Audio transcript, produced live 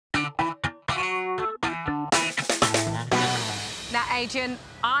Adrian,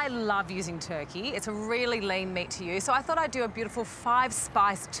 I love using turkey. It's a really lean meat to use, so I thought I'd do a beautiful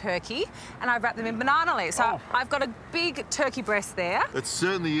 5-spice turkey, and I wrap them in banana leaves. So I've got a big turkey breast there. It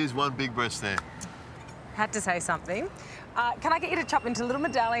certainly is one big breast there. Had to say something. Can I get you to chop into little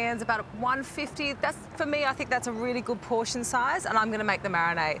medallions, about 150? That's, for me, I think that's a really good portion size, and I'm going to make the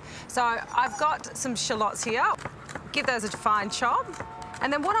marinade. So I've got some shallots here. Give those a fine chop.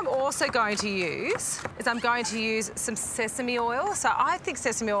 And then what I'm also going to use is I'm going to use some sesame oil. So I think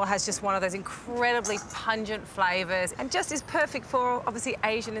sesame oil has just one of those incredibly pungent flavours and just is perfect for, obviously,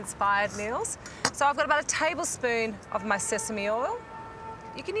 Asian-inspired meals. So I've got about a tablespoon of my sesame oil.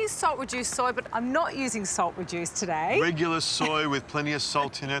 You can use salt-reduced soy, but I'm not using salt-reduced today. Regular soy with plenty of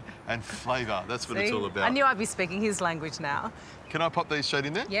salt in it and flavour. That's what it's all about. I knew I'd be speaking his language now. Can I pop these straight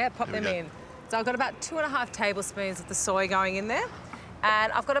in there? Yeah, pop them in. So I've got about 2.5 tablespoons of the soy going in there.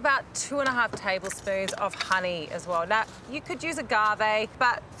 And I've got about 2.5 tablespoons of honey as well. Now, you could use agave,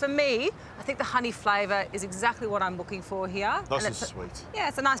 but for me, I think the honey flavour is exactly what I'm looking for here. Nice and sweet. Yeah,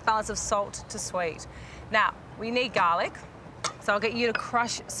 it's a nice balance of salt to sweet. Now, we need garlic. So I'll get you to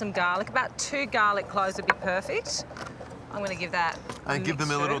crush some garlic. About 2 garlic cloves would be perfect. I'm going to give that And give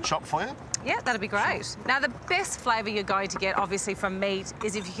them a little chop for you? Yeah, that'd be great. Sure. Now, the best flavour you're going to get, obviously, from meat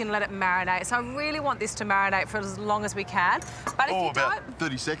is if you can let it marinate. So I really want this to marinate for as long as we can. But if you about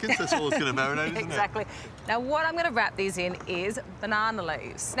 30 seconds, that's all it's going to marinate, isn't it? Exactly. Now, what I'm going to wrap these in is banana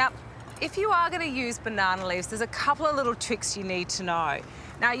leaves. Now, if you are going to use banana leaves, there's a couple of little tricks you need to know.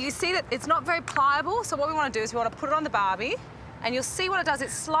 Now, you see that it's not very pliable, so what we want to do is we want to put it on the barbie, and you'll see what it does. It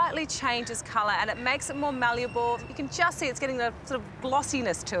slightly changes colour and it makes it more malleable. You can just see it's getting a sort of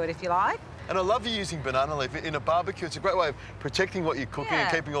glossiness to it, if you like. And I love you using banana leaf. In a barbecue, it's a great way of protecting what you're cooking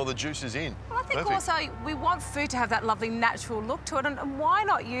and keeping all the juices in. Well, I think also we want food to have that lovely natural look to it, and why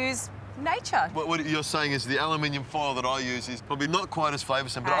not use nature? What you're saying is the aluminium foil that I use is probably not quite as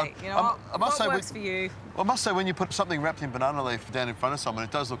flavoursome, but hey, you know I must say, works for you? I must say, when you put something wrapped in banana leaf down in front of someone,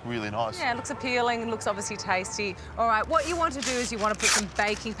 it does look really nice. Yeah, it looks appealing, it looks obviously tasty. All right, what you want to do is you want to put some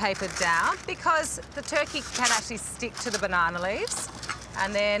baking paper down because the turkey can actually stick to the banana leaves,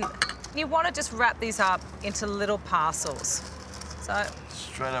 and then you want to just wrap these up into little parcels. So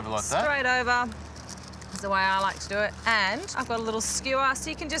straight over like that? Straight over is the way I like to do it. And I've got a little skewer, so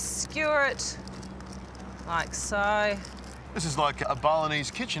you can just skewer it like so. This is like a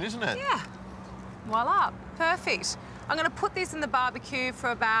Balinese kitchen, isn't it? Yeah. Voila, perfect. I'm going to put these in the barbecue for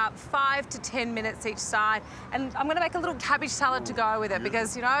about 5 to 10 minutes each side, and I'm going to make a little cabbage salad to go with it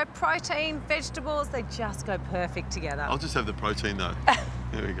because, you know, protein, vegetables, they just go perfect together. I'll just have the protein, though.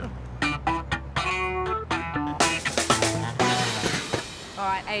 There we go. All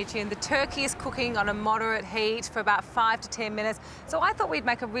right, Adrian, the turkey is cooking on a moderate heat for about 5 to 10 minutes, so I thought we'd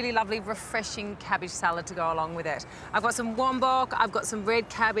make a really lovely, refreshing cabbage salad to go along with it. I've got some wombok, I've got some red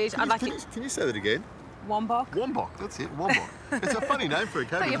cabbage. Can you say that again? Wombok? Wombok, that's it, wombok. It's a funny name for a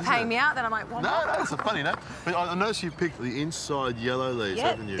cabbage, So you're paying me out, then I'm like, wombok? No, it's a funny name. But I noticed you picked the inside yellow leaves,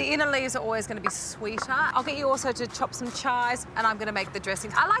 haven't you? The inner leaves are always going to be sweeter. I'll get you also to chop some chives, and I'm going to make the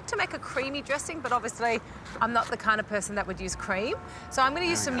dressing. I like to make a creamy dressing, but obviously I'm not the kind of person that would use cream. So I'm going to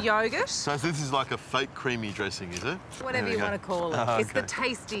use some yogurt. So this is like a fake creamy dressing, is it? Whatever you want to call it. Okay. It's the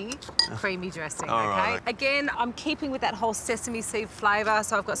tasty creamy dressing, All okay? right. Again, I'm keeping with that whole sesame seed flavour,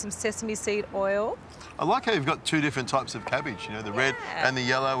 so I've got some sesame seed oil. I like how you've got 2 different types of cabbage, you know, the red and the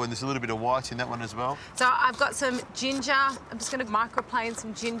yellow, and there's a little bit of white in that one as well. So I've got some ginger. I'm just going to microplane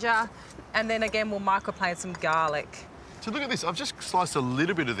some ginger, and then again we'll microplane some garlic. So look at this, I've just sliced a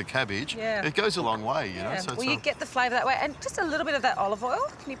little bit of the cabbage. Yeah. It goes a long way, you know. So well, you get the flavour that way, and just a little bit of that olive oil.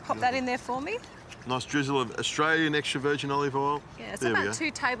 Can you pop that in there for me? Nice drizzle of Australian extra virgin olive oil. Yeah, so about 2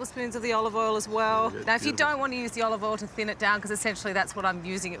 tablespoons of the olive oil as well. Now, if you don't want to use the olive oil to thin it down, because essentially that's what I'm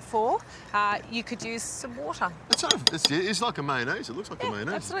using it for, you could use some water. It's like a mayonnaise. It looks like a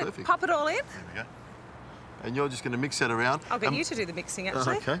mayonnaise. Absolutely. It's perfect. Pop it all in. There we go. And you're just going to mix that around. I'll get you to do the mixing,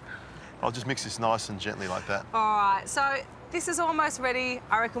 actually. Okay. I'll just mix this nice and gently like that. All right, so this is almost ready.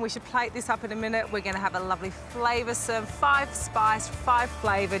 I reckon we should plate this up in a minute. We're going to have a lovely flavoursome, 5-spiced,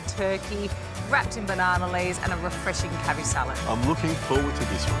 5-flavoured turkey wrapped in banana leaves and a refreshing cabbage salad. I'm looking forward to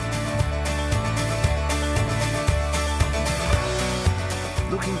this one.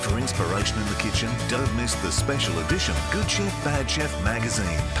 Looking for inspiration in the kitchen? Don't miss the special edition Good Chef, Bad Chef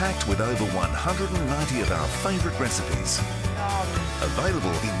magazine, packed with over 190 of our favourite recipes.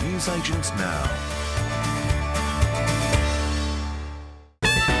 Available in newsagents now.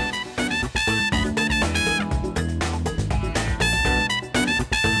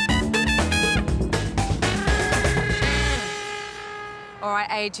 All right,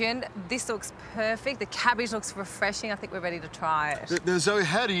 Adrian, this looks perfect. The cabbage looks refreshing. I think we're ready to try it. Now, Zoe,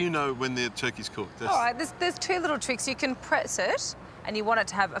 how do you know when the turkey's cooked? All right, there's two little tricks. You can press it and you want it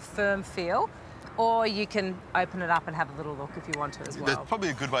to have a firm feel, or you can open it up and have a little look if you want to as well. That's probably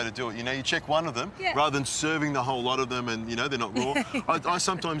a good way to do it. You know, you check one of them Yeah. rather than serving the whole lot of them and, you know, they're not raw. I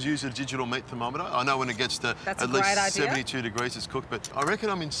sometimes use a digital meat thermometer. I know when it gets to That's a at least great idea. 72 degrees it's cooked, but I reckon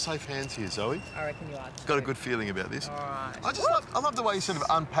I'm in safe hands here, Zoe. I reckon you are. Got a good feeling about this. All right. I love the way you sort of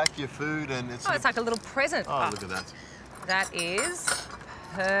unpack your food and it's... Oh, it's like a little present. Oh, look at that. That is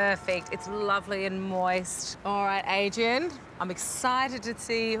perfect. It's lovely and moist. All right, Adrian, I'm excited to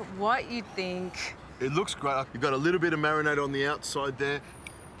see what you think. It looks great. You've got a little bit of marinade on the outside there.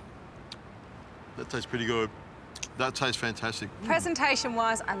 That tastes pretty good. That tastes fantastic.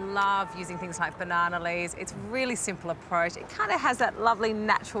 Presentation-wise, I love using things like banana leaves. It's a really simple approach. It kind of has that lovely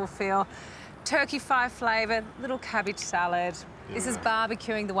natural feel. Turkey fry flavour, little cabbage salad. Yeah. This is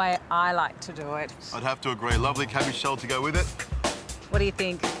barbecuing the way I like to do it. I'd have to agree. Lovely cabbage salad to go with it. What do you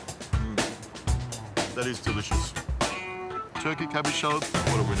think? That is delicious. Turkey cabbage salad,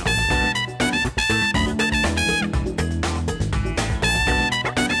 what a winner.